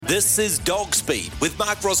This is Dog Speed with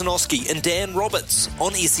Mark Rosanowski and Dan Roberts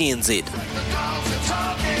on SENZ.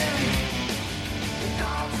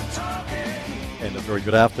 And a very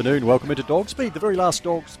good afternoon. Welcome into Dog Speed, the very last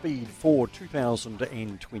Dog Speed for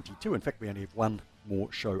 2022. In fact, we only have one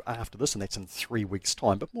more show after this, and that's in 3 weeks'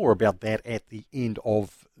 time. But more about that at the end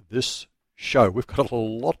of this show. We've got a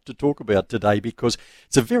lot to talk about today because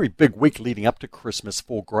it's a very big week leading up to Christmas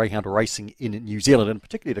for greyhound racing in New Zealand, and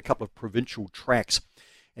particularly at a couple of provincial tracks.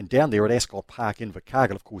 And down there at Ascot Park in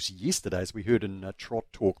Invercargill, of course, yesterday, as we heard in Trot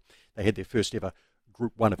Talk, they had their first ever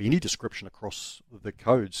Group 1 of any description across the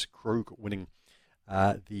codes. Krug winning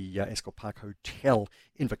the Ascot Park Hotel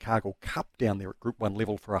Invercargill Cup down there at Group 1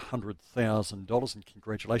 level for $100,000. And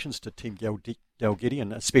congratulations to Team Dalgety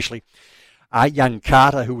and especially young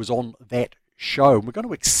Carter, who was on that show. And we're going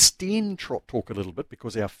to extend Trot Talk a little bit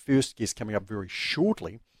because our first guest coming up very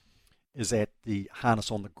shortly is at the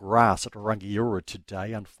harness on the grass at Rangiora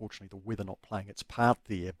today. Unfortunately, the weather not playing its part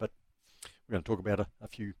there, but we're going to talk about a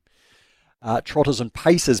few trotters and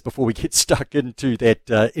pacers before we get stuck into that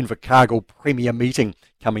Invercargill Premier meeting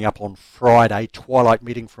coming up on Friday. Twilight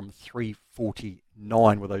meeting from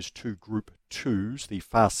 3:49 with those two Group 2s, the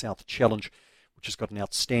Far South Challenge, which has got an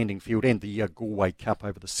outstanding field, and the Galway Cup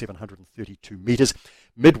over the 732 metres.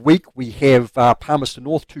 Midweek, we have Palmerston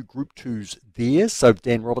North, two Group 2s there, so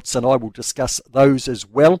Dan Roberts and I will discuss those as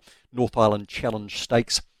well. North Island Challenge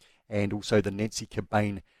Stakes and also the Nancy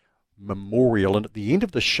Cobain Memorial. And at the end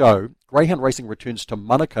of the show, greyhound racing returns to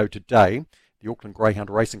Manukau today. The Auckland Greyhound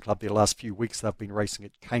Racing Club, their last few weeks they've been racing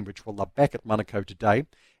at Cambridge. Well, they're back at Manukau today,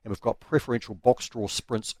 and we've got preferential box draw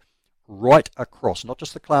sprints right across, not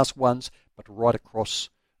just the Class 1s, but right across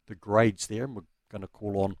the grades there. And we're going to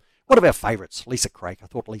call on one of our favourites, Lisa Craik. I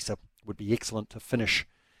thought Lisa would be excellent to finish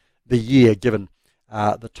the year, given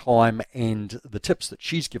the time and the tips that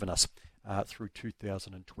she's given us through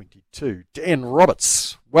 2022. Dan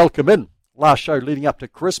Roberts, welcome in. Last show leading up to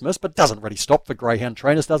Christmas, but doesn't really stop for greyhound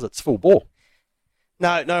trainers, does it? It's full bore.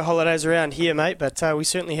 No holidays around here, mate, but we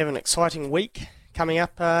certainly have an exciting week coming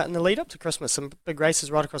up in the lead up to Christmas. Some big races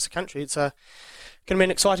right across the country. It's going to be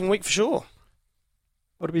an exciting week for sure.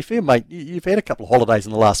 Well, to be fair, mate, you've had a couple of holidays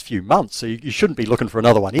in the last few months, so you shouldn't be looking for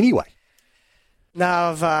another one anyway.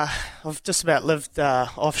 No, I've just about lived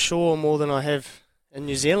offshore more than I have in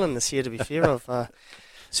New Zealand this year, to be fair. I've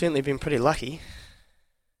certainly been pretty lucky.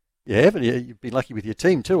 You haven't. You've been lucky with your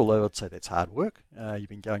team too, although I'd say that's hard work. You've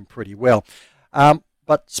been going pretty well.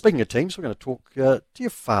 But speaking of teams, we're going to talk to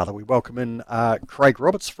your father. We welcome in Craig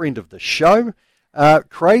Roberts, friend of the show.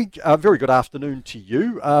 Craig, very good afternoon to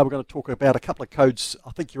you. We're going to talk about a couple of codes.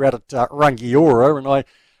 I think you're out at Rangiora, and I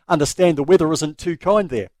understand the weather isn't too kind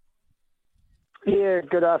there. Yeah,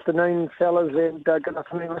 good afternoon, fellas, and good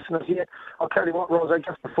afternoon, listeners. Yeah, I'll tell you what, Rosa,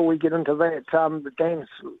 just before we get into that, Dan's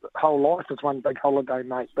whole life is one big holiday,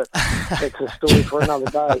 mate, but that's a story for another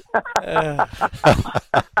day.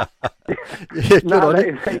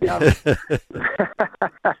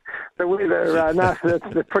 The weather,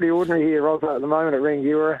 it's pretty ordinary here, Rosa, at the moment at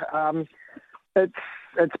Rangiora.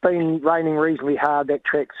 It's been raining reasonably hard. That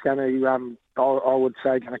track's going to, I would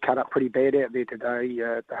say, going to cut up pretty bad out there today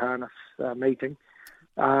at the harness meeting.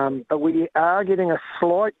 But we are getting a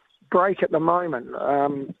slight break at the moment.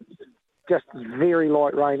 Just very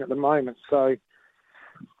light rain at the moment. So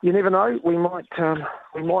you never know. We might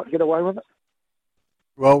get away with it.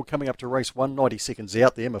 Well, coming up to race 1, 90 seconds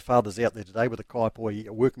out there. My father's out there today with the Kaiapoi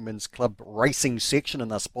Workingmen's Club racing section,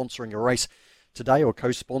 and they're sponsoring a race today, or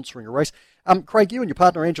co-sponsoring a race. Craig, you and your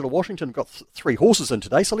partner Angela Washington have got 3 horses in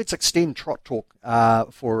today, so let's extend Trot Talk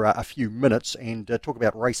for a few minutes and talk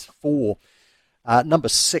about race 4, number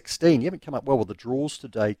 16. You haven't come up well with the draws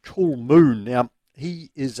today. Cool Moon. Now,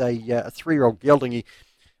 he is a 3-year-old gelding.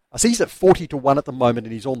 I see he's at 40-1 at the moment,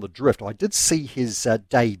 and he's on the drift. I did see his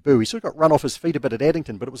debut. He sort of got run off his feet a bit at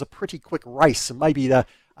Addington, but it was a pretty quick race, and maybe a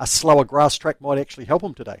slower grass track might actually help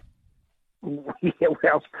him today. Yeah,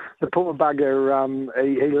 well, the poor bugger,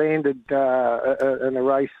 he landed in a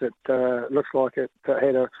race that looks like it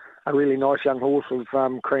had a really nice young horse of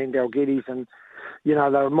Crean Dalgety's, and you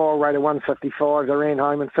know, they were mile rate of 155. They ran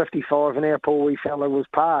home in 55, and our poor wee fella was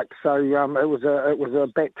parked. So it was a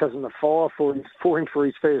baptism of fire for him for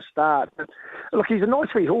his first start. But look, he's a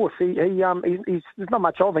nice wee horse. He's there's not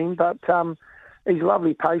much of him, but he's a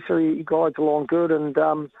lovely pacer. He guides along good, and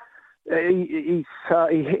he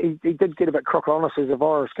did get a bit crook on us as a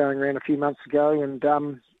virus going around a few months ago. And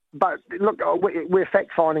but look, we're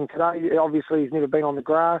fact finding today. Obviously, he's never been on the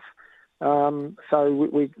grass. So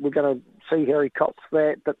we're going to see how he cops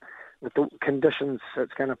that, but with the conditions,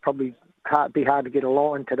 it's going to probably be hard to get a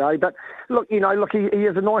line today. But look, he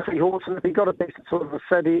is a nicely horse, and if he got a decent sort of a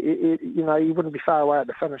set, he wouldn't be far away at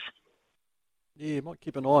the finish. Yeah, might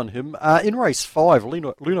keep an eye on him. In race 5,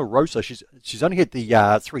 Luna Rosa, she's only had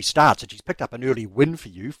the 3 starts, and she's picked up an early win for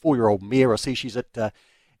you. 4-year-old mare, I see she's at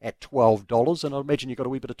 $12, and I imagine you've got a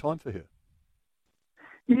wee bit of time for her.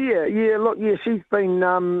 Yeah. Look, she's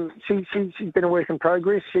been she's been a work in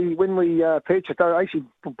progress. When we purchased her, I actually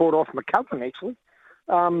bought off my cousin actually,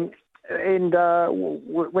 and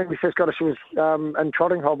when we first got her, she was in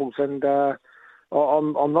trotting hobbles, and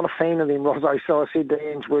I'm not a fan of them, Rosso. So I said to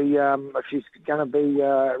Ange, if she's going to be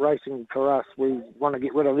racing for us, we want to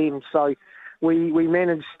get rid of them. So we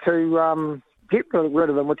managed to get rid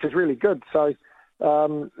of them, which is really good. So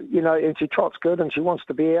and she trots good, and she wants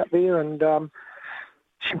to be out there, and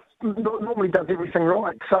she normally does everything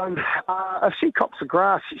right. So if she cops the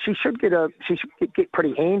grass, she should get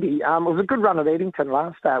pretty handy. It was a good run at Eddington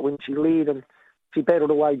last start when she led, and she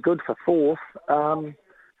battled away good for 4th.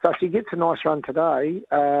 So if she gets a nice run today,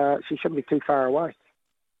 she shouldn't be too far away.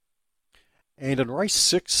 And in race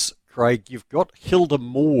 6, Craig, you've got Hilda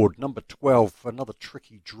Maud, number 12, for another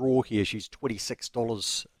tricky draw here. She's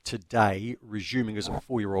 $26 today, resuming as a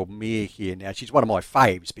 4-year-old mare here. Now, she's one of my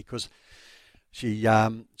faves because she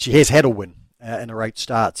has had a win in her 8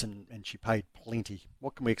 starts, and she paid plenty.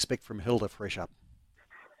 What can we expect from Hilda fresh up?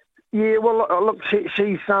 Yeah, well, look, she's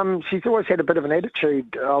always had a bit of an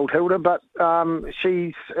attitude, old Hilda, but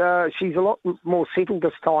she's a lot more settled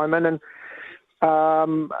this time, and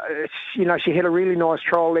she had a really nice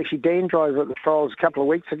trial. Actually, Dan drove at the trials a couple of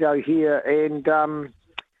weeks ago here, and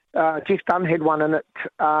Jeff Dunn had one in it.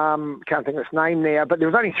 Can't think of its name now, but there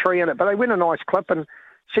was only 3 in it, but they went a nice clip, and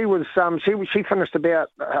she was she finished about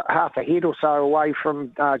half a head or so away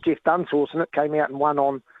from Jeff Dunn's horse, and it came out and won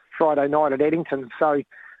on Friday night at Eddington. So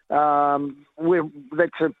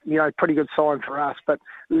that's a pretty good sign for us. But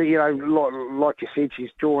like you said,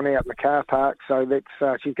 she's drawn out in the car park, so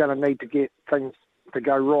that's she's going to need to get things to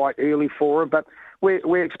go right early for her. But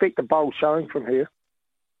we expect a bold showing from her.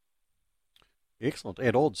 Excellent.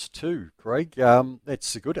 At odds too, Craig.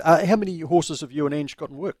 That's good. How many horses have you and Ange got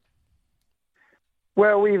in work?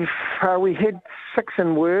 Well, we had 6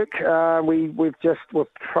 in work. We're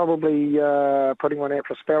probably putting one out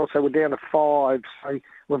for a spell, so we're down to 5. So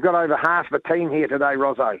we've got over half the team here today,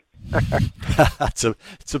 Rosso. It's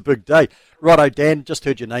a big day. Righto, Dan, just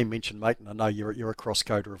heard your name mentioned, mate, and I know you're a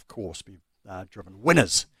cross-coder, of course. You've driven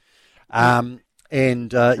winners. And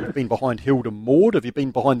you've been behind Hilda Maud. Have you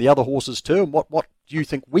been behind the other horses too? And what do you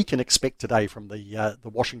think we can expect today from the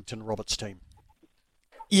Washington Roberts team?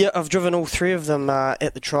 Yeah, I've driven all 3 of them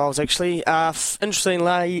at the trials, actually.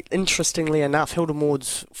 Interestingly enough, Hilda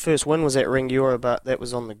Maud's first win was at Rangiora, but that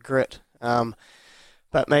was on the grit.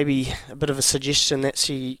 But maybe a bit of a suggestion that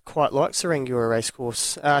she quite likes the Rangiora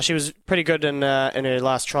racecourse. She was pretty good in her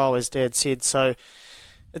last trial, as Dad said, so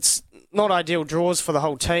it's not ideal draws for the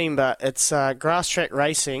whole team, but it's grass track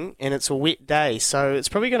racing, and it's a wet day, so it's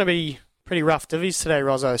probably going to be pretty rough divvies today,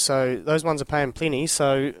 Rosso, so those ones are paying plenty,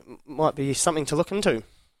 so might be something to look into.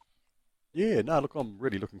 Yeah, no, look, I'm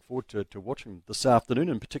really looking forward to watching this afternoon,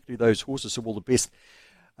 and particularly those horses. So all the best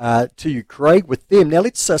to you, Craig, with them. Now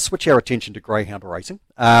let's switch our attention to greyhound racing.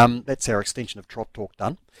 That's our extension of Trot Talk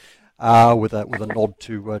done, with a nod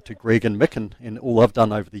to Greg and Mick and all I've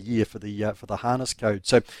done over the year for the harness code.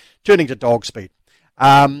 So turning to dog speed.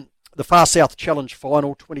 The Far South Challenge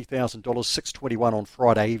final, $20,000, $6.21 on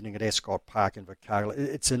Friday evening at Ascot Park in Vicala.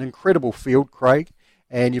 It's an incredible field, Craig.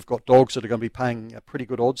 And you've got dogs that are going to be paying pretty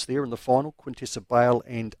good odds there in the final, Quintessa Bale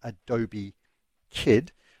and Adobe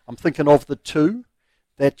Kid. I'm thinking of the 2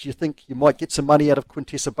 that you think you might get some money out of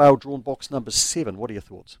Quintessa Bale, drawn box number 7. What are your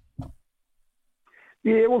thoughts?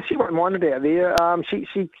 Yeah, well, she won't mind it out there.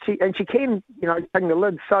 She can, ping the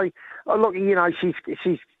lid. So, look,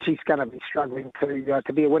 she's going to be struggling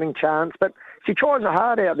to be a winning chance. But she tries her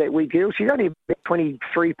hard out, that wee girl. She's only about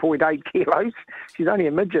 23.8 kilos. She's only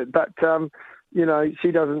a midget, but she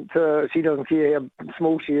doesn't care how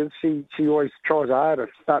small she is. She always tries her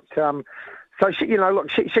hardest. But so she,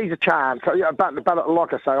 she's a chance. So, but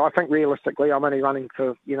like I say, I think realistically, I'm only running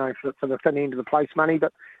for the thin end of the place money.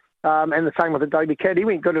 But and the same with Adobe Kid. He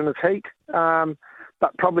went good in his heat, but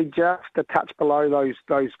probably just a touch below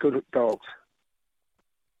those good dogs.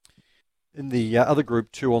 In the other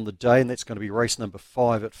Group 2 on the day, and that's going to be race number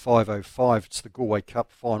 5 at 5:05. It's the Galway Cup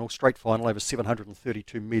final, straight final over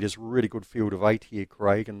 732 metres. Really good field of 8 here,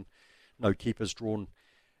 Craig, and no keepers drawn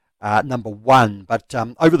number 1. But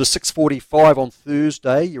over the 6:45 on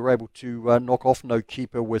Thursday, you're able to knock off no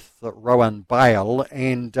keeper with Rowan Bale,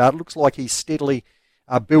 and it looks like he's steadily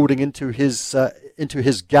building into his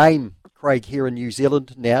game, Craig here in New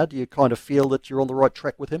Zealand now. Do you kind of feel that you're on the right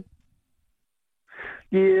track with him?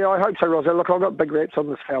 Yeah, I hope so, Roger. Look, I've got big reps on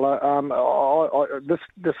this fella.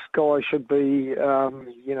 This guy should be,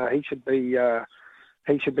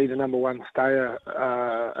 he should be the number one stayer,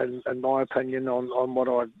 in my opinion, on what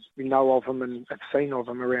I know of him and have seen of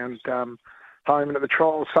him around home and at the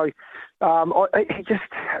trials. So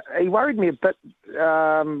he worried me a bit in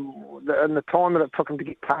the time that it took him to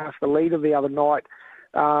get past the leader the other night.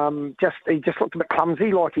 He just looked a bit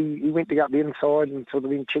clumsy, like he went to go up the inside and sort of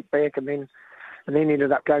then checked back and then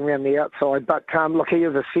ended up going around the outside. But look, he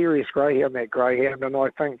is a serious greyhound, that greyhound, and I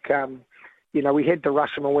think we had to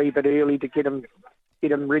rush him a wee bit early to get him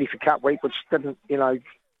ready for Cup Week, which didn't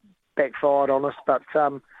backfired on us. But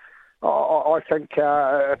I think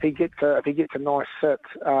if he gets a nice sit,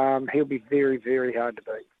 he'll be very, very hard to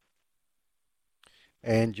beat.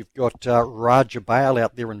 And you've got Raja Bale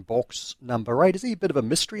out there in box number 8. Is he a bit of a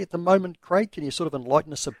mystery at the moment, Craig? Can you sort of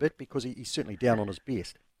enlighten us a bit, because he's certainly down on his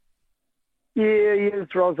best? Yeah, he is,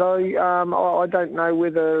 Rosso. I don't know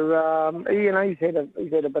whether he's had a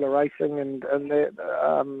bit of racing and that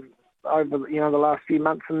over the last few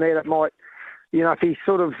months, and that it might, if he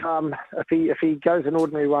sort of if he goes an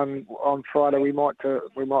ordinary one on Friday, we might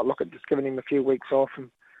look at just giving him a few weeks off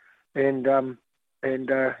and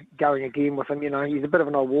going again with him. He's a bit of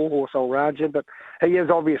an old warhorse, old Raja, but he is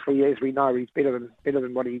obviously, as we know, he's better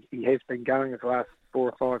than what he has been going his last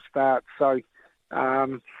 4 or 5 starts. So.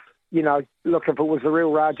 Look, if it was the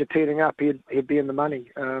real Raja turning up, he'd be in the money.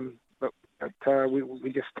 But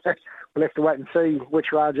we just we'll have to wait and see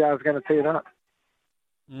which Raja is going to turn up.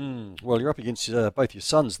 Well, you're up against both your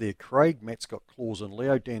sons there, Craig. Matt's got Claus and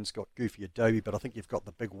Leo. Dan's got Goofy Adobe, but I think you've got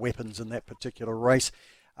the big weapons in that particular race.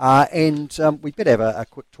 And we better have a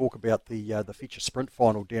quick talk about the feature sprint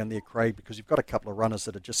final down there, Craig, because you've got a couple of runners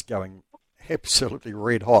that are just going absolutely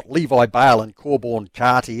red hot. Levi Bale and Corborn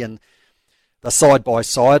Carty, and they're side by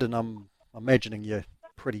side, and I'm imagining you're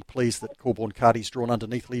pretty pleased that Corborn Carty's drawn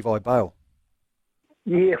underneath Levi Bale.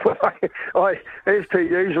 Yeah, well, as per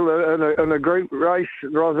usual in a group race,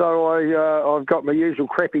 Rosso, I've got my usual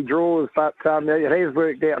crappy draws, but it has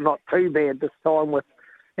worked out not too bad this time with,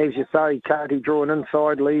 as you say, Carty drawn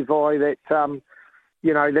inside Levi. That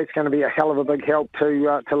that's going to be a hell of a big help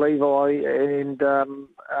to Levi, and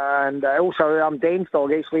also Dan's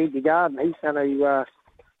dog, actually, Eddie Garden.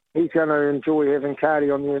 He's going to enjoy having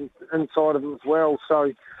Carty on the inside of him as well.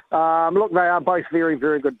 So, look, they are both very,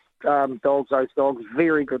 very good dogs, those dogs.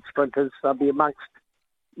 Very good sprinters. They'll be amongst,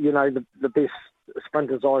 the best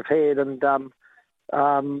sprinters I've had. And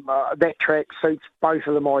that track suits both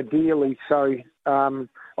of them ideally. So,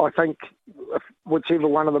 I think whichever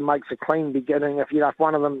one of them makes a clean beginning, if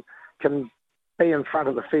one of them can be in front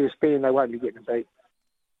of the first bend, they won't be getting beat.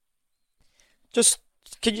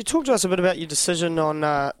 Can you talk to us a bit about your decision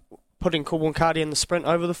on putting Corborn Carty in the sprint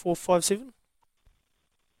over the 457?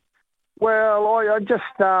 Well, I just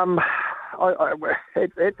at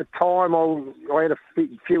the time I had a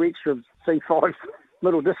few extra C5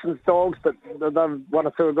 middle distance dogs, but one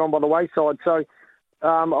or two have gone by the wayside. So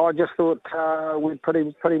I just thought we'd put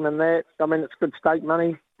him in that. I mean, it's good stake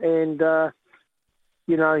money, and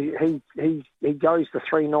he goes to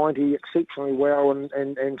 390 exceptionally well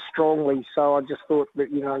and strongly. So I just thought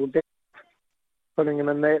that we're better putting him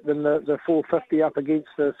in that than the 450 up against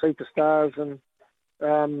the superstars and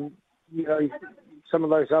some of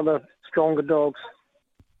those other stronger dogs.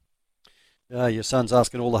 Your son's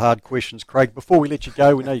asking all the hard questions, Craig. Before we let you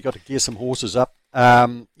go, we know you've got to gear some horses up.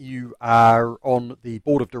 You are on the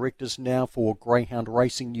board of directors now for Greyhound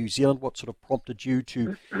Racing New Zealand. What sort of prompted you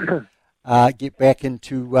to get back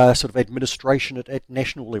into sort of administration at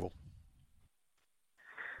national level?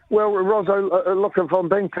 Well, Rosso, look, if I'm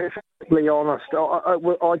being perfectly honest,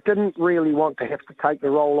 I didn't really want to have to take the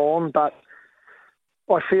role on, but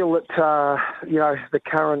I feel that, the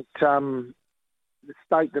current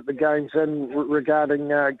state that the game's in regarding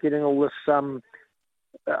getting all this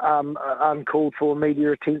uncalled for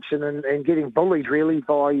media attention and getting bullied really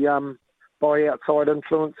by outside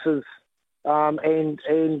influences and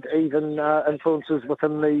even influences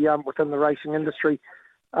within the racing industry.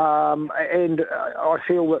 And I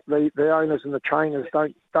feel that the owners and the trainers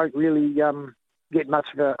don't really get much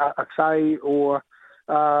of a say or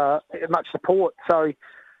much support. So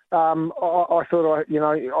I thought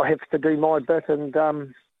I have to do my bit and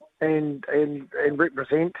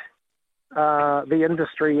represent the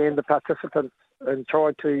industry and the participants and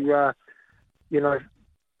try to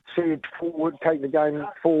surge forward, take the game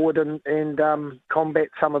forward and combat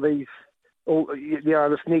some of these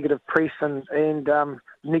this negative press and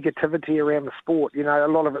negativity around the sport. A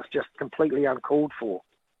lot of it's just completely uncalled for.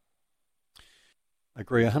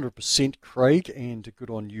 Agree 100%, Craig, and good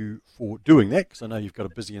on you for doing that, because I know you've got a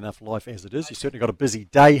busy enough life as it is. You've certainly got a busy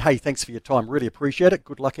day. Hey, thanks for your time. Really appreciate it.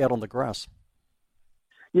 Good luck out on the grass.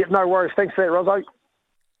 Yeah, no worries. Thanks for that, Rosso.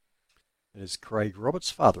 It is Craig Roberts,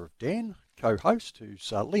 father of Dan, co-host,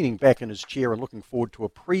 who's leaning back in his chair and looking forward to a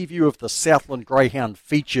preview of the Southland Greyhound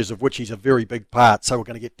features, of which he's a very big part. So we're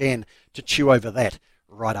going to get Dan to chew over that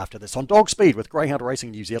right after this on Dog Speed with Greyhound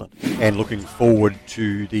Racing New Zealand. And looking forward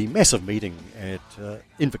to the massive meeting at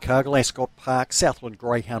Invercargill, Ascot Park, Southland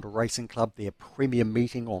Greyhound Racing Club, their premier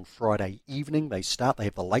meeting on Friday evening. They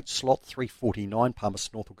have the late slot, 3:49.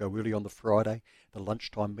 Palmerston North will go early on the Friday, the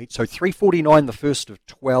lunchtime meet. So 3:49, the first of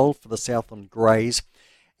 12 for the Southland Greys.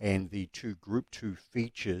 And the two Group 2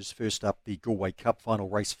 features. First up, the Galway Cup final,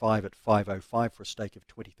 race 5 at 5:05 for a stake of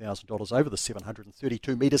 $20,000 over the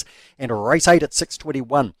 732 metres. And a race 8 at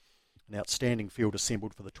 6:21. An outstanding field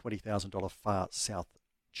assembled for the $20,000 Far South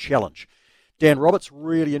Challenge. Dan Roberts,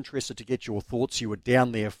 really interested to get your thoughts. You were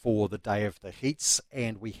down there for the day of the heats,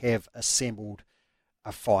 and we have assembled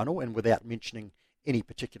a final. And without mentioning any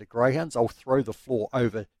particular greyhounds, I'll throw the floor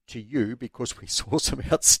over to you, because we saw some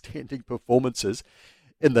outstanding performances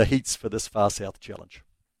in the heats for this Far South Challenge.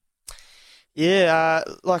 Yeah,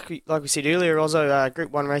 like we said earlier, also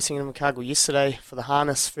Group 1 racing in Invercargill yesterday for the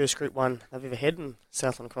harness, first Group 1 they've ever had in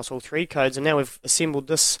Southland across all three codes, and now we've assembled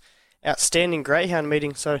this outstanding greyhound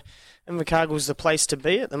meeting, so Invercargill is the place to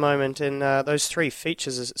be at the moment, and those three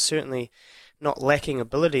features is certainly not lacking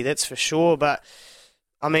ability, that's for sure, but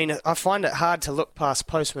I mean, I find it hard to look past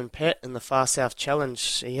Postman Pat in the Far South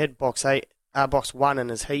Challenge. He had box 1 in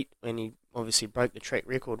his heat when he obviously broke the track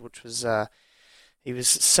record, which was he was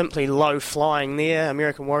simply low flying there.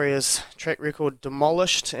 American Warrior's track record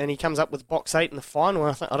demolished, and he comes up with box 8 in the final.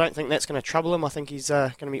 I don't think that's going to trouble him. I think he's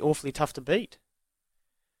going to be awfully tough to beat.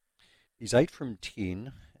 He's 8 from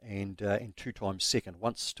 10 and 2 times second.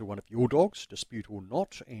 Once to one of your dogs, Dispute or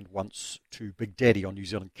Not, and once to Big Daddy on New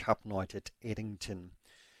Zealand Cup night at Addington.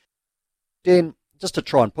 Dan, just to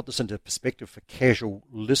try and put this into perspective for casual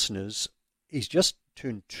listeners, he's just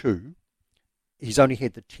turned 2. He's only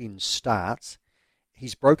had the 10 starts.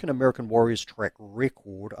 He's broken American Warrior's track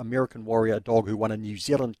record. American Warrior, a dog who won a New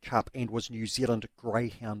Zealand Cup and was New Zealand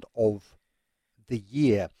Greyhound of the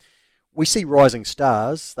Year. We see rising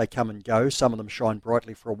stars. They come and go. Some of them shine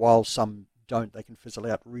brightly for a while. Some don't. They can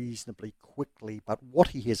fizzle out reasonably quickly. But what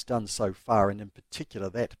he has done so far, and in particular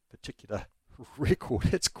that particular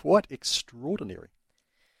record, it's quite extraordinary.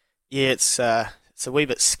 Yeah, it's a wee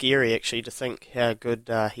bit scary, actually, to think how good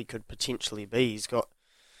he could potentially be. He's got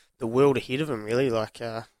the world ahead of him, really. Like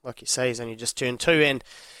you say, he's only just turned 2. And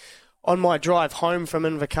on my drive home from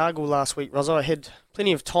Invercargill last week, Rosso, I had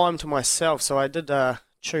plenty of time to myself, so I did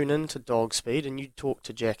tune in to Dog Speed, and you talked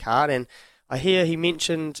to Jack Hart, and I hear he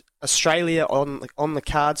mentioned Australia on the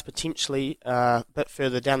cards potentially a bit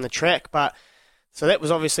further down the track, but so that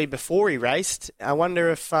was obviously before he raced. I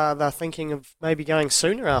wonder if they're thinking of maybe going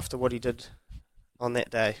sooner after what he did on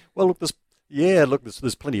that day. Well, look,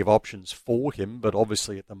 there's plenty of options for him, but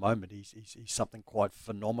obviously at the moment he's something quite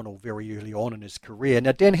phenomenal very early on in his career.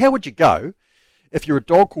 Now, Dan, how would you go if you're a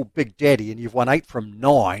dog called Big Daddy and you've won 8 from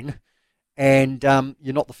 9 and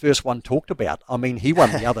you're not the first one talked about? I mean, he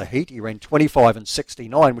won the other heat. He ran 25 and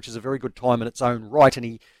 69, which is a very good time in its own right, and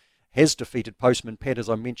he has defeated Postman Pat, as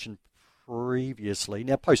I mentioned previously.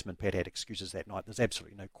 Now, Postman Pat had excuses that night. There's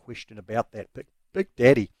absolutely no question about that, but Big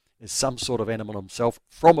Daddy is some sort of animal himself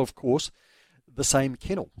from, of course, the same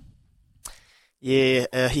kennel. Yeah,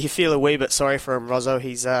 you feel a wee bit sorry for him, Rosso.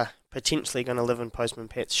 He's potentially going to live in Postman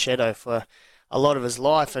Pat's shadow for a lot of his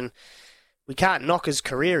life, and we can't knock his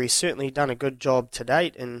career. He's certainly done a good job to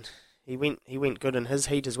date, and he went good in his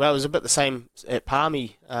heat as well. It was a bit the same at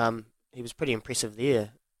Palmy. He was pretty impressive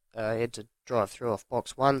there. He had to drive through off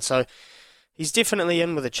box 1, so he's definitely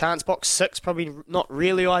in with a chance. Box 6 probably not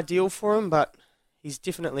really ideal for him, but he's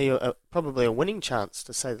definitely probably a winning chance,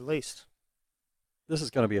 to say the least. This is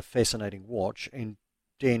going to be a fascinating watch. And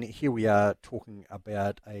Dan, here we are talking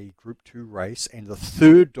about a Group 2 race, and the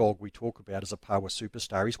third dog we talk about is a Pawa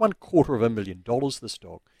Superstar. He's won $250,000, this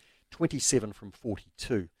dog, 27 from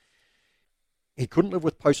 42. He couldn't live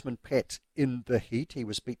with Postman Pat in the heat. He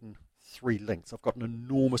was beaten 3 lengths. I've got an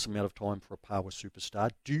enormous amount of time for a Pawa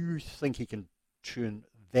Superstar. Do you think he can turn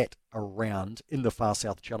that around in the Far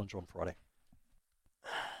South Challenge on Friday?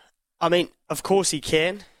 I mean, of course he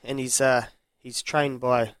can, and he's trained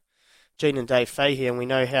by Gene and Dave Fahey, and we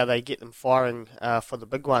know how they get them firing for the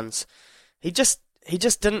big ones. He just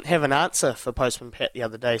didn't have an answer for Postman Pat the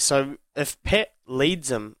other day. So if Pat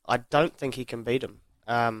leads him, I don't think he can beat him.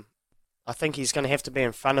 I think he's going to have to be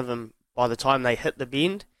in front of him by the time they hit the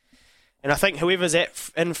bend. And I think whoever's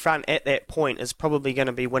in front at that point is probably going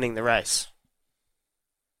to be winning the race.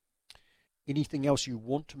 Anything else you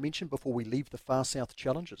want to mention before we leave the Far South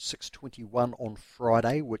Challenge at 6:21 on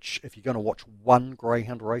Friday, which, if you're going to watch one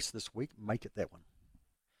greyhound race this week, make it that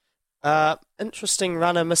one. Interesting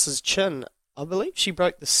runner, Mrs. Chin. I believe she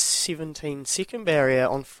broke the 17-second barrier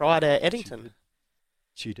on Friday at Eddington.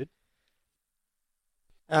 She did.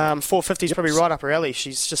 450 is probably right up her alley.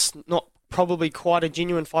 She's just not probably quite a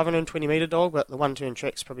genuine 520 metre dog, but the one-turn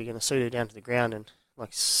track's probably going to suit her down to the ground and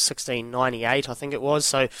like 16.98, I think it was.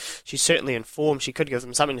 So she's certainly in form. She could give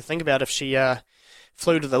them something to think about if she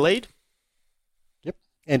flew to the lead. Yep.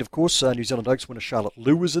 And of course, New Zealand Oaks winner Charlotte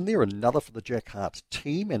Liu was in there, another for the Jack Hart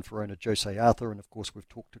team, and for owner Jose Arthur. And of course, we've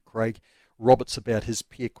talked to Craig Roberts about his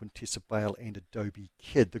pair Quintessa Bale and Adobe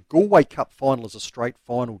Kid. The Galway Cup final is a straight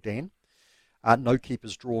final, Dan. No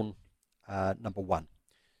keepers drawn, number one.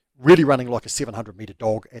 Really running like a 700-metre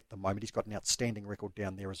dog at the moment. He's got an outstanding record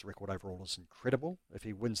down there. His record overall is incredible. If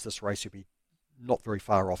he wins this race, he'll be not very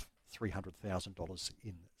far off $300,000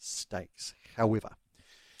 in stakes. However,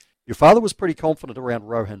 your father was pretty confident around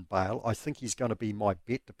Rohan Bale. I think he's going to be my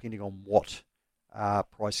bet, depending on what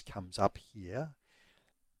price comes up here.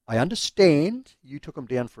 I understand you took him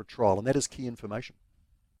down for a trial, and that is key information.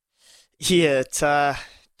 Yeah, it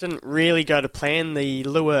didn't really go to plan. The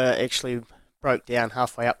lure actually broke down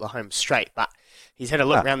halfway up the home straight, but he's had a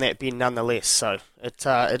look around that bend nonetheless, so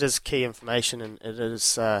it is key information, and it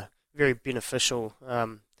is very beneficial.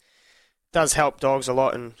 Does help dogs a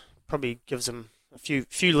lot, and probably gives them a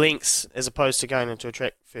few lengths as opposed to going into a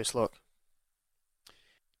track first look.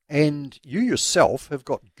 And you yourself have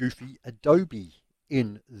got Goofy Adobe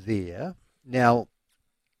in there. Now,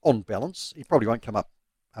 on balance, he probably won't come up,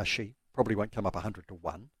 she probably won't come up 100 to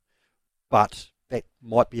 1, but that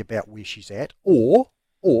might be about where she's at. Or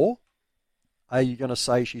are you going to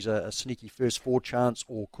say she's a sneaky first four chance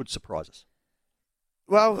or could surprise us?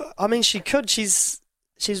 Well, I mean, she could. She's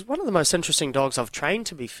one of the most interesting dogs I've trained,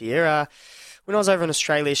 to be fair. When I was over in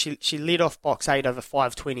Australia, she led off box 8 over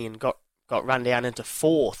 520 and got run down into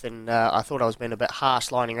 4th, and I thought I was being a bit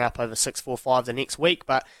harsh lining her up over 645 the next week,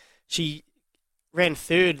 but she ran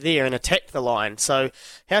 3rd there and attacked the line. So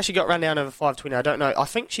how she got run down over 520, I don't know. I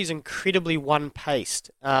think she's incredibly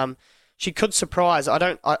one-paced. She could surprise.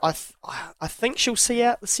 I think she'll see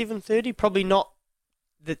out the 730. Probably not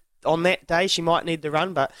on that day. She might need the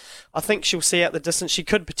run, but I think she'll see out the distance. She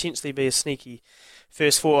could potentially be a sneaky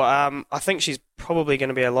first four. I think she's probably going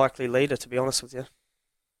to be a likely leader, to be honest with you.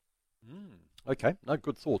 Okay, no,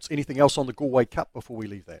 good thoughts. Anything else on the Galway Cup before we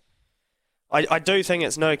leave that? I do think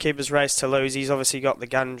it's no keeper's race to lose. He's obviously got the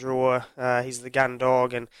gun drawer. He's the gun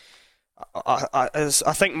dog, and I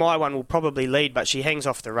think my one will probably lead, but she hangs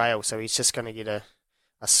off the rail, so he's just going to get a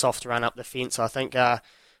soft run up the fence. I think the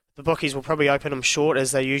bookies will probably open him short,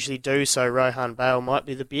 as they usually do, so Rohan Bale might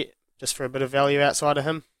be the bet, just for a bit of value outside of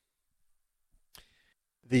him.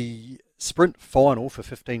 The sprint final for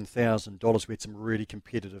 $15,000, we had some really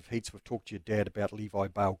competitive heats. We've talked to your dad about Levi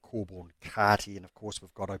Bale, Corborn, Carty, and of course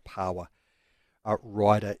we've got Opawa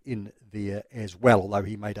rider in there as well, although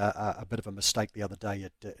he made a bit of a mistake the other day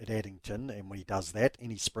at Addington, and when he does that,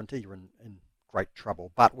 any sprinter, you're in great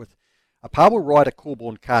trouble. But with Opawa rider,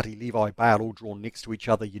 Corborn, Carty, Levi Bale all drawn next to each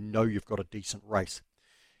other, you know you've got a decent race.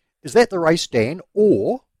 Is that the race, Dan,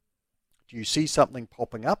 or do you see something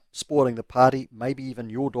popping up, spoiling the party, maybe even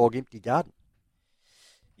your dog, Empty Garden?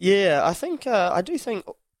 Yeah, I do think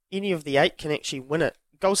any of the 8 can actually win it.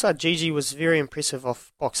 Golsar Gigi was very impressive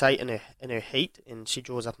off box 8 in her heat, and she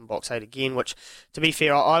draws up in box 8 again, which, to be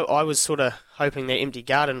fair, I was sort of hoping that Empty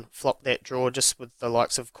Garden flopped that draw, just with the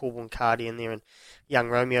likes of Corborn, Cardi in there, and Young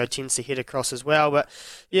Romeo tends to head across as well. But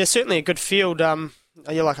yeah, certainly a good field.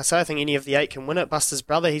 Yeah, like I say, I think any of the 8 can win it. Buster's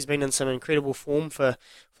brother, he's been in some incredible form for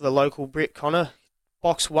the local Brett Connor.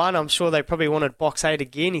 Box 1, I'm sure they probably wanted box 8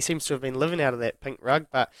 again. He seems to have been living out of that pink rug,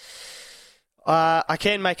 but I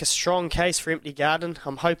can make a strong case for Empty Garden.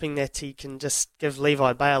 I'm hoping that he can just give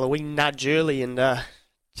Levi Bale a wee nudge early and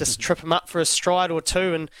just trip him up for a stride or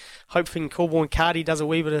two, and hoping Corborn Cardi does a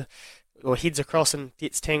wee bit of, or heads across and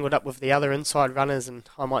gets tangled up with the other inside runners, and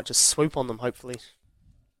I might just swoop on them, hopefully.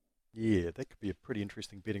 Yeah, that could be a pretty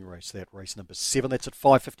interesting betting race, that race number 7. That's at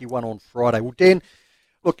 5:51 on Friday. Well, Dan,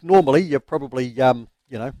 look, normally you're probably, hide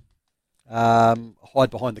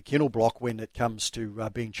behind the kennel block when it comes to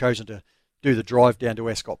being chosen to do the drive down to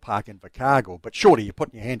Ascot Park in Invercargill, but surely you're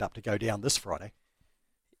putting your hand up to go down this Friday.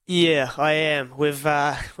 Yeah, I am. We're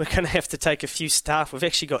going to have to take a few staff. We've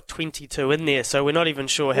actually got 22 in there, so we're not even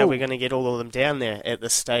sure how we're going to get all of them down there at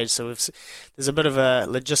this stage. So there's a bit of a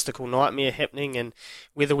logistical nightmare happening, and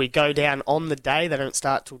whether we go down on the day, they don't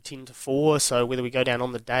start till 10 to 4, so whether we go down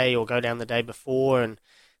on the day or go down the day before, and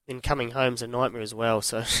then coming home's a nightmare as well.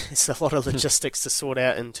 So it's a lot of logistics to sort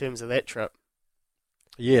out in terms of that trip.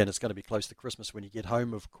 Yeah, and it's going to be close to Christmas when you get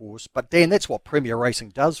home, of course. But, Dan, that's what Premier Racing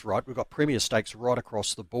does, right? We've got Premier Stakes right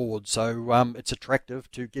across the board, so it's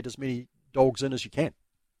attractive to get as many dogs in as you can.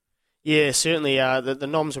 Yeah, certainly. The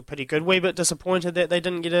noms were pretty good. Wee bit disappointed that they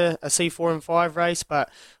didn't get a C4 and 5 race,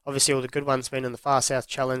 but obviously all the good ones been in the Far South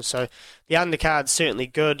Challenge. So the undercard's certainly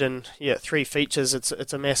good, and yeah, 3 features.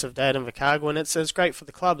 It's a massive day at Invercargill, and it's great for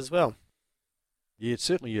the club as well. Yeah, it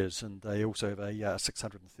certainly is, and they also have a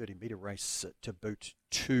 630-metre race to boot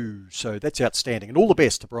too, so that's outstanding. And all the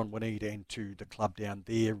best to Bron Wyneed and to the club down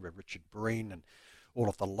there, Richard Breen and all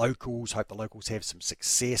of the locals. Hope the locals have some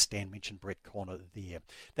success. Dan mentioned Brett Connor there.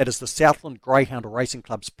 That is the Southland Greyhound Racing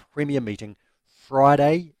Club's Premier meeting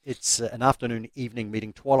Friday. It's an afternoon-evening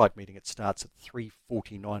meeting, twilight meeting. It starts at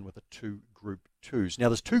 3:49 with the 2 Group 2s. Now,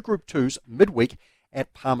 there's 2 Group 2s midweek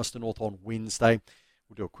at Palmerston North on Wednesday.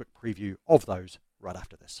 We'll do a quick preview of those right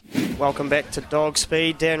after this. Welcome back to Dog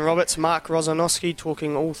Speed. Dan Roberts, Mark Rosanoski,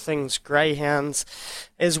 talking all things greyhounds.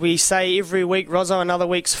 As we say every week, Rosso, another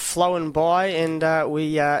week's flowing by, and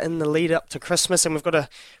we are in the lead up to Christmas, and we've got a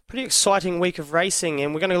pretty exciting week of racing,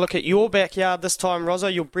 and we're going to look at your backyard this time, Rosso,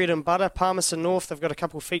 your bread and butter, Palmerston North. They've got a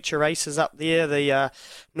couple of feature races up there, the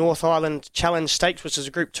North Island Challenge Stakes, which is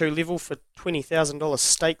a Group 2 level for $20,000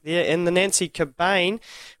 stake there, and the Nancy Cabane.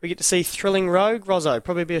 We get to see Thrilling Rogue, Rosso,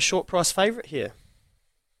 probably be a short price favourite here.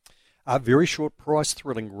 A very short price,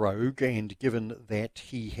 Thrilling Rogue, and given that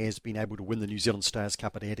he has been able to win the New Zealand Stars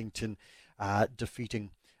Cup at Addington, defeating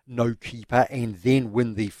No Keeper, and then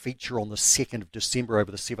win the feature on the 2nd of December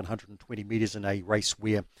over the 720 metres in a race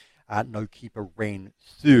where No Keeper ran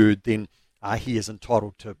third, then he is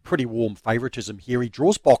entitled to pretty warm favouritism here. He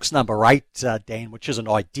draws box number 8, Dan, which isn't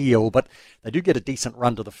ideal, but they do get a decent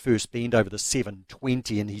run to the first bend over the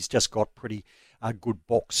 720, and he's just got pretty good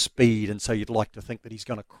box speed, and so you'd like to think that he's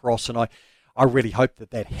going to cross, and I really hope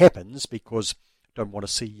that happens, because I don't want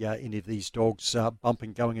to see any of these dogs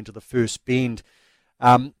bumping going into the first bend.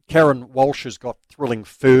 Karen Walsh has got Thrilling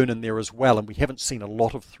Fern in there as well, and we haven't seen a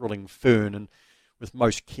lot of Thrilling Fern, and with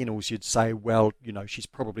most kennels you'd say, well, you know, she's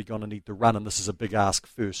probably going to need the run, and this is a big ask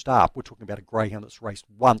first up. We're talking about a greyhound that's raced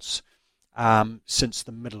once since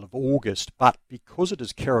the middle of August, but because it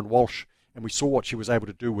is Karen Walsh, and we saw what she was able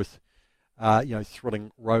to do with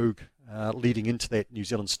Thrilling Rogue leading into that New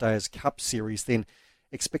Zealand Stayers Cup series, then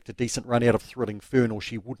expect a decent run out of Thrilling Fern or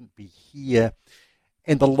she wouldn't be here.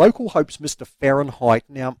 And the local hopes Mr. Fahrenheit.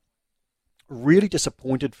 Now, really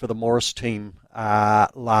disappointed for the Morris team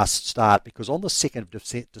last start, because on the 2nd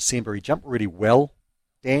of December he jumped really well,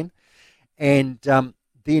 Dan, and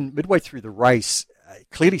then midway through the race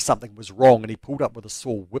clearly something was wrong and he pulled up with a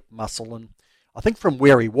sore whip muscle, and I think from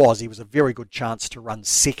where he was a very good chance to run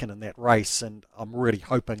second in that race, and I'm really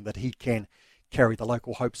hoping that he can carry the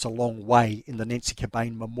local hopes a long way in the Nancy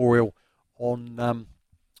Cabane Memorial on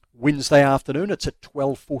Wednesday afternoon. It's at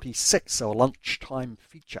 12:46, so a lunchtime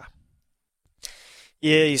feature.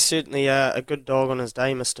 Yeah, he's certainly a good dog on his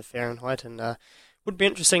day, Mr. Fahrenheit, and would be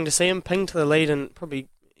interesting to see him ping to the lead and probably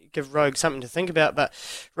give Rogue something to think about, but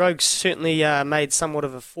Rogue's certainly made somewhat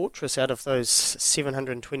of a fortress out of those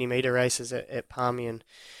 720-metre races at Palmy, and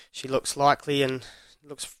she looks likely and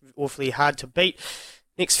looks awfully hard to beat.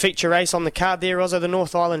 Next feature race on the card there, Rosso, the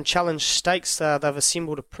North Island Challenge Stakes. They've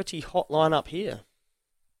assembled a pretty hot lineup here.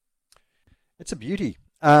 It's a beauty.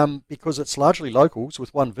 Because it's largely locals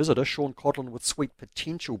with one visitor, Sean Codlin with Sweet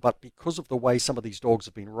Potential, but because of the way some of these dogs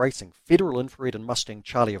have been racing, Federal Infrared and Mustang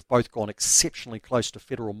Charlie have both gone exceptionally close to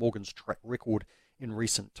Federal Morgan's track record in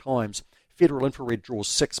recent times. Federal Infrared draws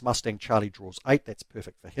 6, Mustang Charlie draws 8. That's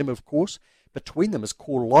perfect for him, of course. Between them is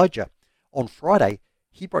Call Elijah. On Friday,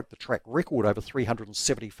 he broke the track record over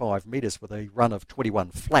 375 metres with a run of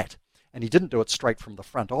 21 flat, and he didn't do it straight from the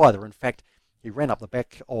front either. In fact, he ran up the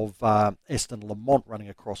back of Aston Lamont running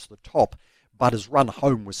across the top, but his run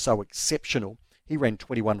home was so exceptional. He ran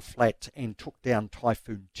 21 flat and took down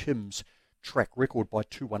Typhoon Tim's track record by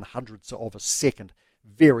 2/100ths of a second.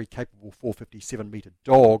 Very capable 457-metre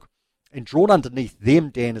dog. And drawn underneath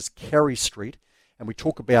them, Dan, is Carey Street. And we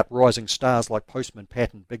talk about rising stars like Postman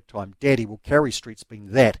Pat and Big Time Daddy. Well, Carey Street's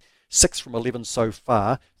been that. 6 from 11 so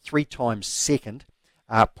far, 3 times second.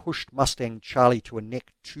 Pushed Mustang Charlie to a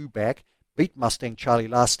neck 2 back. Beat Mustang Charlie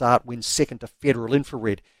last start, wins second to Federal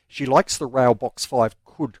Infrared. She likes the rail. Box 5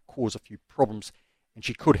 could cause a few problems and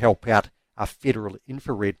she could help out our Federal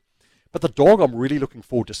Infrared. But the dog I'm really looking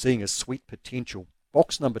forward to seeing is Sweet Potential.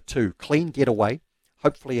 Box number 2, clean getaway,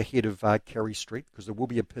 hopefully ahead of Kerry Street, because there will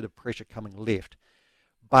be a bit of pressure coming left.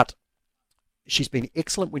 But she's been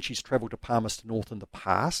excellent when she's travelled to Palmerston North in the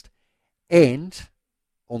past, and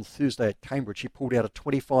on Thursday at Cambridge, she pulled out a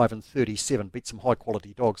 25 and 37, beat some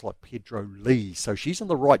high-quality dogs like Pedro Lee. So she's in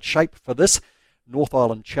the right shape for this North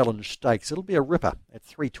Island Challenge Stakes. It'll be a ripper at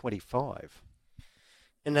 325.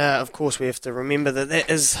 And, of course, we have to remember that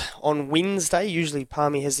is on Wednesday. Usually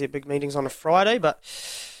Palmy has their big meetings on a Friday, but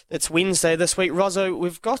it's Wednesday this week. Rozzo,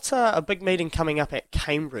 we've got a big meeting coming up at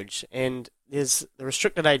Cambridge, and there's the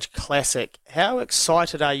Restricted Age Classic. How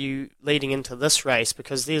excited are you leading into this race?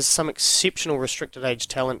 Because there's some exceptional restricted age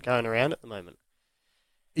talent going around at the moment.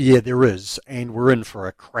 Yeah, there is, and we're in for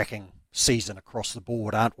a cracking season across the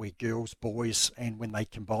board, aren't we, girls, boys, and when they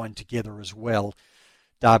combine together as well.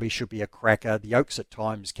 Derby should be a cracker. The Oaks at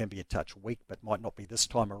times can be a touch weak, but might not be this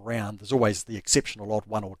time around. There's always the exceptional odd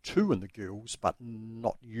 1 or 2 in the girls, but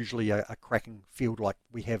not usually a cracking field like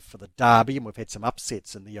we have for the Derby, and we've had some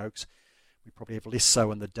upsets in the Oaks. We probably have less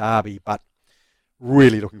so in the Derby, but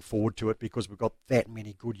really looking forward to it because we've got that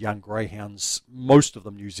many good young greyhounds, most of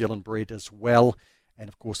them New Zealand bred as well, and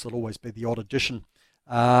of course there'll always be the odd addition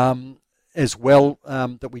as well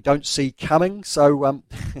that we don't see coming. So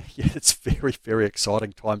yeah, it's very, very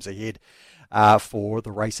exciting times ahead for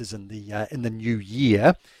the races in the new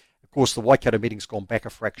year. Of course, the Waikato meeting's gone back a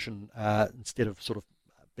fraction instead of sort of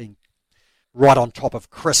being right on top of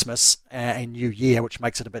Christmas and New Year, which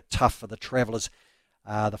makes it a bit tough for the travellers.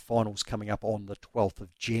 The final's coming up on the 12th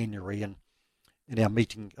of January, and in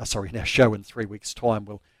our show in 3 weeks' time,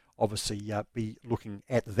 we'll obviously be looking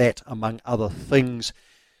at that among other things.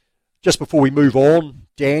 Just before we move on,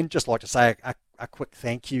 Dan, just like to say a quick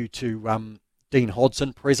thank you to Dean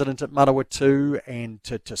Hodson, president at Manawatu, and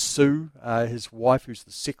to Sue, his wife, who's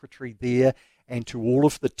the secretary there, and to all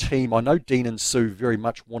of the team. I know Dean and Sue very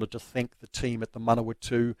much wanted to thank the team at the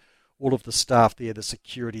Manawatu, all of the staff there, the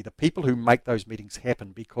security, the people who make those meetings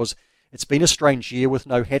happen, because it's been a strange year with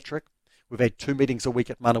no hat-trick. We've had 2 meetings a week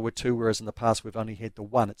at Manawatu, whereas in the past we've only had the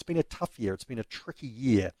 1. It's been a tough year. It's been a tricky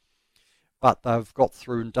year. But they've got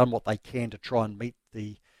through and done what they can to try and meet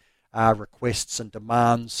the requests and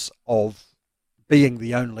demands of being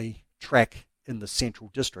the only track in the central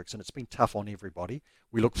districts, and it's been tough on everybody.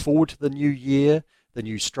 We look forward to the new year, the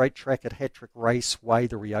new straight track at Hat-Trick Raceway,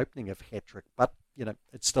 the reopening of Hat-Trick, but you know,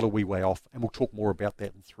 it's still a wee way off, and we'll talk more about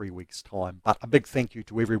that in 3 weeks' time. But a big thank you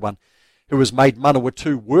to everyone who has made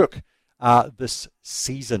Manawatu work this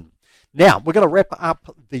season. Now, we're going to wrap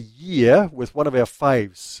up the year with one of our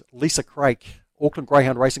faves. Lisa Craik, Auckland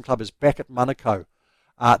Greyhound Racing Club, is back at Manukau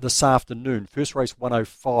this afternoon. First race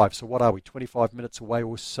 1:05, so what are we, 25 minutes away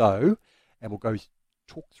or so? And we'll go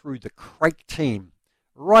talk through the Craik team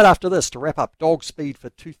right after this to wrap up Dog Speed for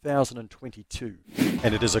 2022.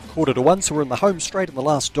 And it is 1:45, so we're in the home straight in the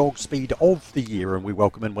last Dog Speed of the year, and we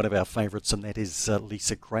welcome in one of our favourites, and that is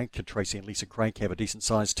Lisa Craik. And Tracy and Lisa Craik have a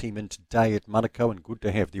decent-sized team in today at Manukau, and good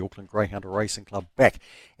to have the Auckland Greyhound Racing Club back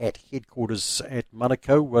at headquarters at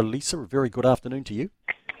Manukau. Well, Lisa, a very good afternoon to you.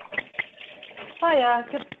 Hi,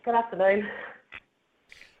 good afternoon.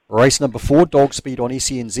 Race number 4, Dog Speed on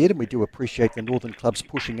SENZ, and we do appreciate the Northern clubs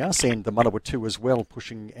pushing us, and the Manawatu as well,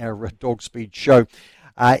 pushing our Dog Speed show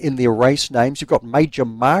in their race names. You've got Major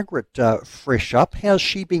Margaret fresh up. How's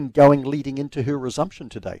she been going leading into her resumption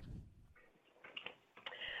today?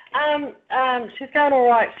 She's going all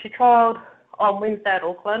right. She trialled on Wednesday at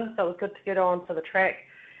Auckland, so it was good to get her onto the track.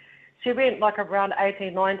 She went like around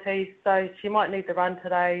 18, 19, so she might need the run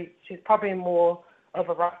today. She's probably more of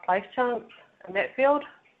a rough place chance in that field.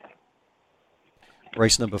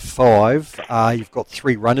 Race number 5, you've got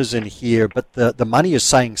 3 runners in here, but the money is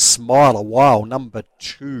saying Smile a While, number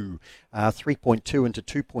 2, 3.2 into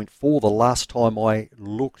 2.4 the last time I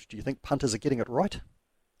looked. Do you think punters are getting it right?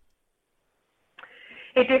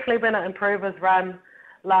 He definitely went to improve his run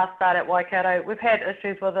last start at Waikato. We've had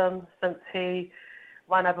issues with him since he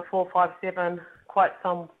won over 4.57 quite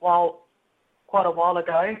a while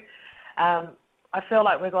ago. I feel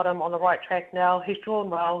like we've got him on the right track now. He's drawn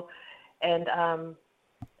well, and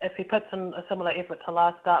if he puts in a similar effort to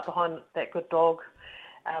last start behind that good dog,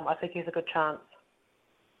 I think he's a good chance.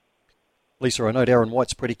 Lisa, I know Darren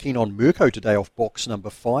White's pretty keen on Mirko today off box number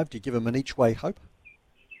 5. Do you give him an each way hope?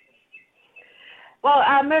 Well,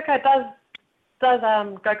 Mirko does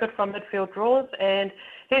go good from midfield draws, and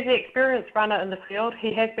he's the experienced runner in the field.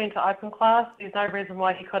 He has been to open class. There's no reason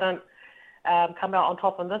why he couldn't come out on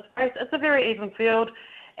top in this race. It's a very even field,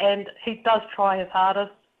 and he does try his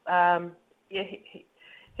hardest.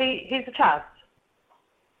 He's a chance.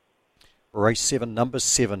 Race 7, number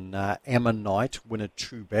 7, Ammonite, winner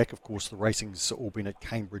 2 back. Of course, the racing's all been at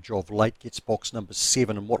Cambridge of late. Gets box number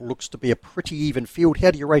 7 and what looks to be a pretty even field.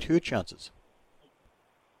 How do you rate her chances?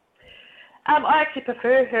 I actually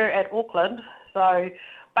prefer her at Auckland. So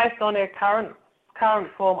based on her current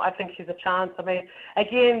form, I think she's a chance. I mean,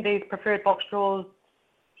 again, these preferred box draws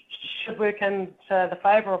should work into the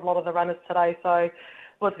favour of a lot of the runners today. So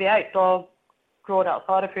with the 8 dog drawn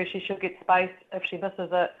outside of her, she should get space if she misses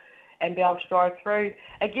it and be able to drive through.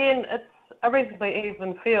 Again, it's a reasonably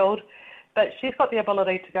even field, but she's got the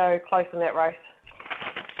ability to go close in that race.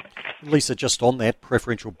 Lisa, just on that,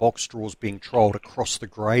 preferential box draws being trialled across the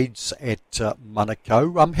grades at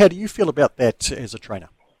Manukau. How do you feel about that as a trainer?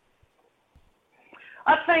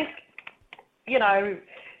 I think,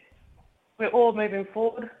 we're all moving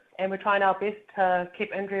forward and we're trying our best to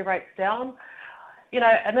keep injury rates down.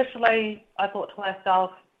 Initially I thought to myself,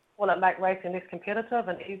 will it make racing less competitive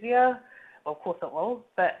and easier? Well, of course it will,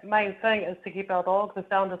 but main thing is to keep our dogs as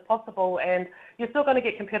sound as possible, and you're still going to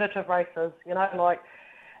get competitive races,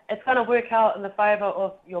 it's going to work out in the favour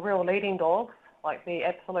of your real leading dogs, like the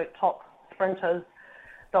absolute top sprinters.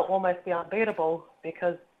 They'll almost be unbeatable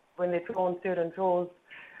because when they're drawn certain draws,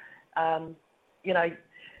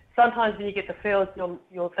 sometimes when you get the fields,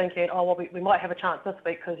 you're thinking, oh, well, we might have a chance this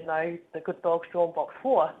week because, the good dog's drawn box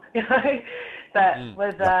 4, But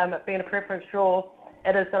with it being a preference draw,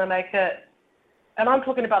 it is going to make it, and I'm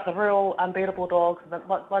talking about the real unbeatable dogs, that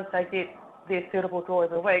once they get their suitable draw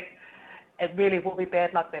every week, it really will be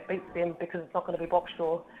bad luck that beats them because it's not going to be box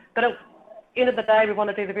draw. But at the end of the day, we want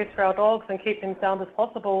to do the best for our dogs and keep them sound as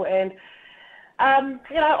possible. And, on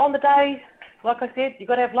the day, like I said, you've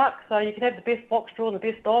got to have luck. So you can have the best box draw and the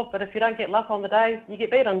best dog, but if you don't get luck on the day, you get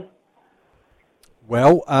beaten.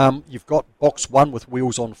 Well, you've got box 1 with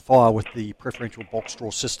Wheels on Fire with the preferential box draw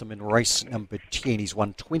system in race number 10. He's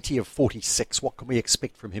won 20 of 46. What can we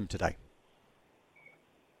expect from him today?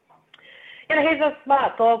 He's a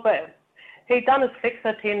smart dog, but he'd done his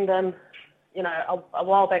flexor tendon, a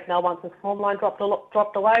while back now once his form line dropped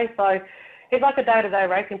away. So he's like a day-to-day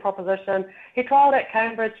racing proposition. He trialled at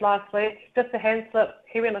Cambridge last week, just a hand slip.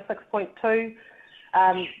 He went a 6.2.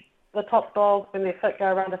 The top dogs, when they're fit, go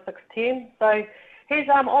around a 6.10. So he's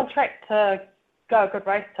on track to go a good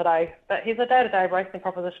race today. But he's a day-to-day racing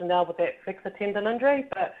proposition now with that flexor tendon injury.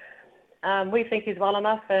 But we think he's well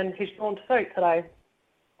enough and he's drawn to suit today.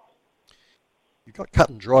 You've got Cut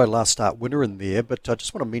and Dry last start winner in there, but I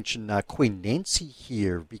just want to mention Queen Nancy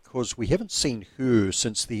here because we haven't seen her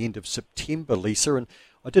since the end of September, Lisa, and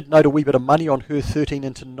I did note a wee bit of money on her 13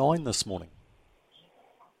 into 9 this morning.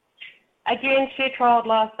 Again, she trialled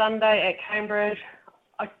last Sunday at Cambridge.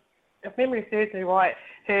 If memory serves me right,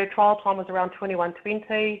 her trial time was around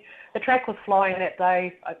 21:20. The track was flying that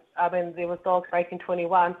day. I mean, there was dogs breaking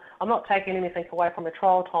 21. I'm not taking anything away from her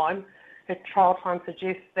trial time. Her trial time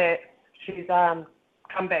suggests that she's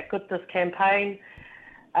come back good this campaign.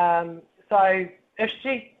 So if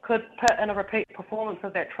she could put in a repeat performance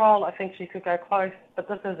of that trial, I think she could go close, but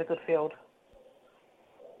this is a good field.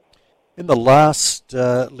 In the last,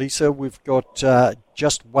 Lisa, we've got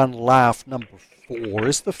Just One Laugh, number 4.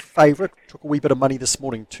 Is the favourite. Took a wee bit of money this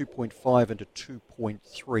morning, 2.5 into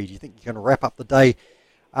 2.3. Do you think you can wrap up the day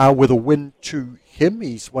with a win to him?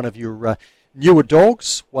 He's one of your newer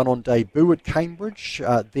dogs, won on debut at Cambridge,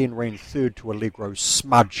 then ran third to Allegro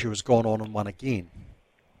Smudge, who has gone on and won again.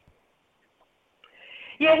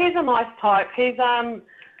 Yeah, he's a nice type. He's he's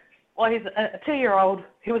a 2-year-old.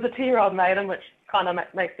 He was a 2-year-old maiden, which kind of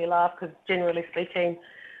makes me laugh because generally speaking,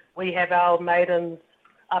 we have our maidens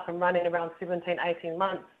up and running around 17, 18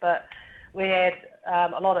 months, but we had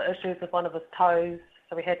a lot of issues with one of his toes,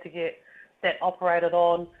 so we had to get that operated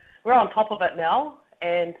on. We're on top of it now,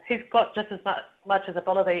 and he's got just as much as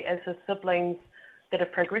ability as his siblings that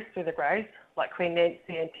have progressed through the grades, like Queen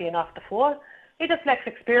Nancy and 10 after 4. He just lacks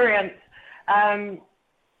experience.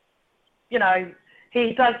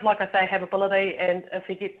 He does, like I say, have ability, and if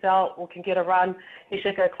he gets out or can get a run, he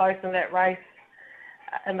should go close in that race,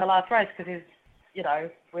 in the last race, because he's,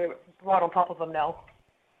 we're right on top of him now.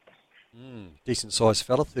 Decent sized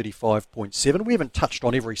fella, 35.7. We haven't touched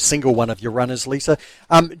on every single one of your runners, Lisa.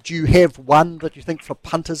 Do you have one that you think for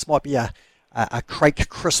punters might be a Crake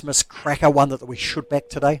Christmas cracker, one that we should back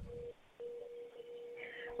today?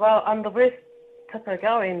 Well, I'm the worst tipper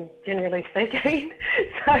going, generally speaking.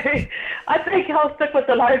 So I think I'll stick with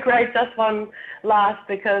the low grade Just One last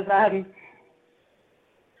because,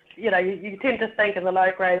 you tend to think in the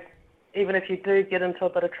low grade, even if you do get into a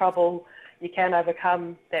bit of trouble, you can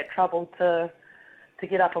overcome that trouble to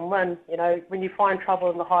get up and win. When you find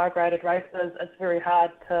trouble in the higher graded races, it's very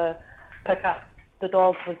hard to pick up the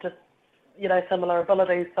dogs with just similar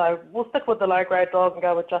abilities. So we'll stick with the low-grade dog and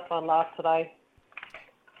go with Just One Laugh today.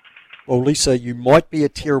 Well, Lisa, you might be a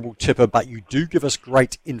terrible tipper, but you do give us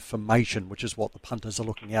great information, which is what the punters are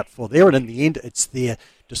looking out for there. And in the end, it's their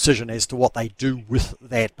decision as to what they do with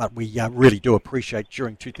that. But we really do appreciate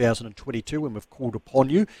during 2022 when we've called upon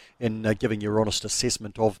you in giving your honest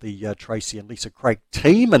assessment of the Tracy and Lisa Craig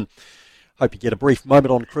team. And hope you get a brief moment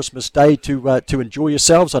on Christmas Day to enjoy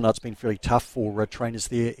yourselves. I know it's been fairly tough for trainers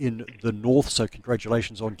there in the north, so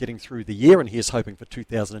congratulations on getting through the year, and here's hoping for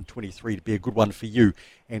 2023 to be a good one for you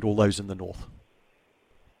and all those in the north.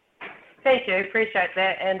 Thank you, appreciate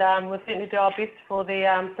that, and we'll certainly do our best for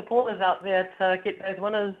the supporters out there to get those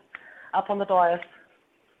winners up on the dais.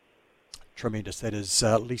 Tremendous. That is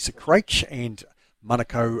Lisa Craich and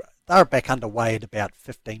Manukau. They're back underway in about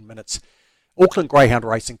 15 minutes. Auckland Greyhound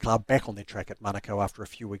Racing Club back on their track at Manukau after a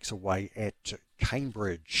few weeks away at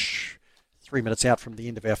Cambridge. 3 minutes out from the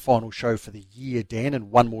end of our final show for the year, Dan,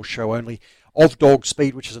 and one more show only of Dog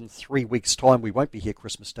Speed, which is in 3 weeks' time. We won't be here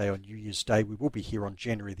Christmas Day or New Year's Day. We will be here on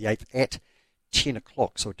January the 8th at 10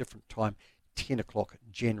 o'clock, so a different time, 10 o'clock,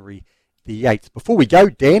 January the 8th. Before we go,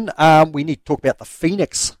 Dan, we need to talk about the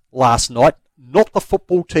Phoenix last night, not the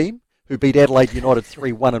football team who beat Adelaide United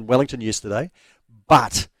 3-1 in Wellington yesterday,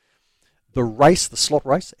 but the race, the slot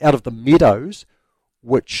race, out of the Meadows,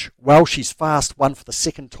 which, well, she's fast, won for the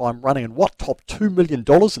second time running, and what, topped $2 million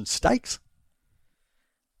in stakes?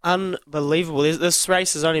 Unbelievable. This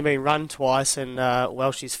race has only been run twice, and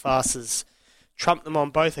Welshie's Fast has trumped them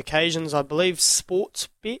on both occasions. I believe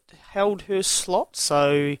Sportsbet held her slot,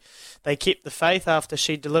 so they kept the faith after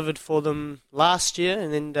she delivered for them last year,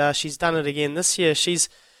 and then she's done it again this year. She's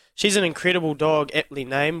an incredible dog, aptly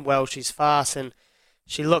named Welshie's Fast, and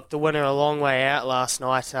she looked the winner a long way out last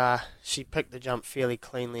night. She picked the jump fairly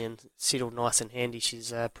cleanly and settled nice and handy.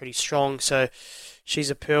 She's pretty strong, so she's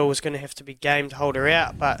a pearl. Was going to have to be game to hold her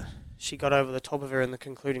out, but she got over the top of her in the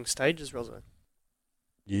concluding stages, Rosa.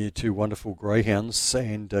 Yeah, two wonderful greyhounds,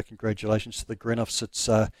 and congratulations to the Greenoffs. It's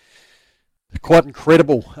quite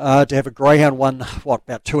incredible to have a greyhound won,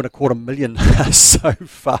 about $2.25 million so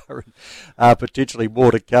far, and potentially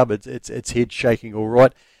more to come. It's head shaking, all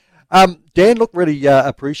right. Dan, look, really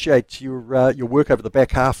appreciate your work over the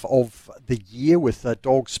back half of the year with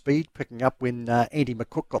Dog Speed, picking up when Andy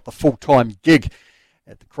McCook got the full-time gig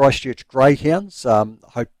at the Christchurch Greyhounds.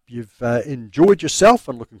 Hope you've enjoyed yourself,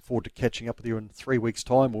 and looking forward to catching up with you in 3 weeks'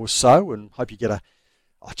 time or so, and hope you get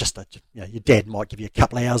your dad might give you a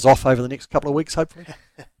couple of hours off over the next couple of weeks, hopefully.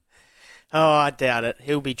 Oh, I doubt it.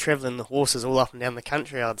 He'll be travelling the horses all up and down the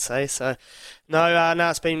country, I'd say. So, no,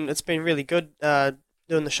 it's been really good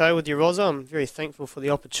doing the show with you, Rosa. I'm very thankful for the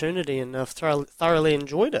opportunity, and I've thoroughly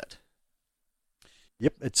enjoyed it.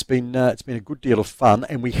 Yep, it's been a good deal of fun,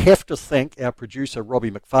 and we have to thank our producer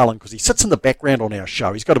Robbie McFarlane, because he sits in the background on our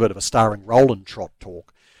show. He's got a bit of a starring role in Trot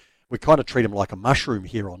Talk. We kind of treat him like a mushroom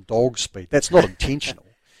here on Dog Speed. That's not intentional,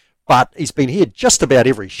 but he's been here just about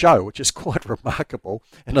every show, which is quite remarkable.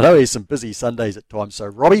 And I know he has some busy Sundays at times. So,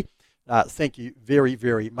 Robbie, thank you very,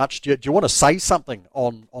 very much. Do you want to say something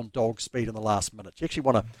on Dog Speed in the last minute? Do you actually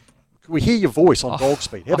want to? Can we hear your voice on Dog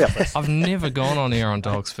Speed? How about this? I've never gone on air on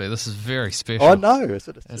Dog Speed. This is very special. I know.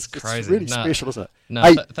 It's crazy. It's really special, isn't it? No,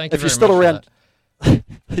 hey, thank you if you're very still much around,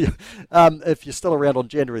 for if you're still around on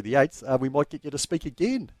January the 8th, we might get you to speak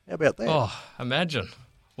again. How about that? Oh, imagine.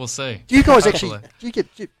 We'll see. Do you guys actually,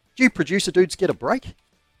 do you producer dudes get a break?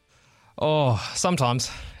 Oh, sometimes.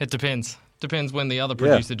 It depends. Depends when the other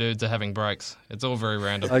producer dudes are having breaks. It's all very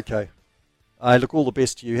random. Okay. Look, all the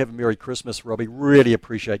best to you. Have a Merry Christmas, Robbie. Really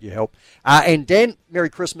appreciate your help. And Dan, Merry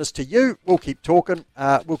Christmas to you. We'll keep talking.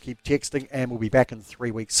 We'll keep texting, and we'll be back in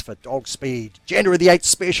 3 weeks for Dog Speed. January the 8th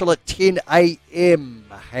special at 10 a.m.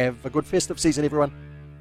 Have a good festive season, everyone.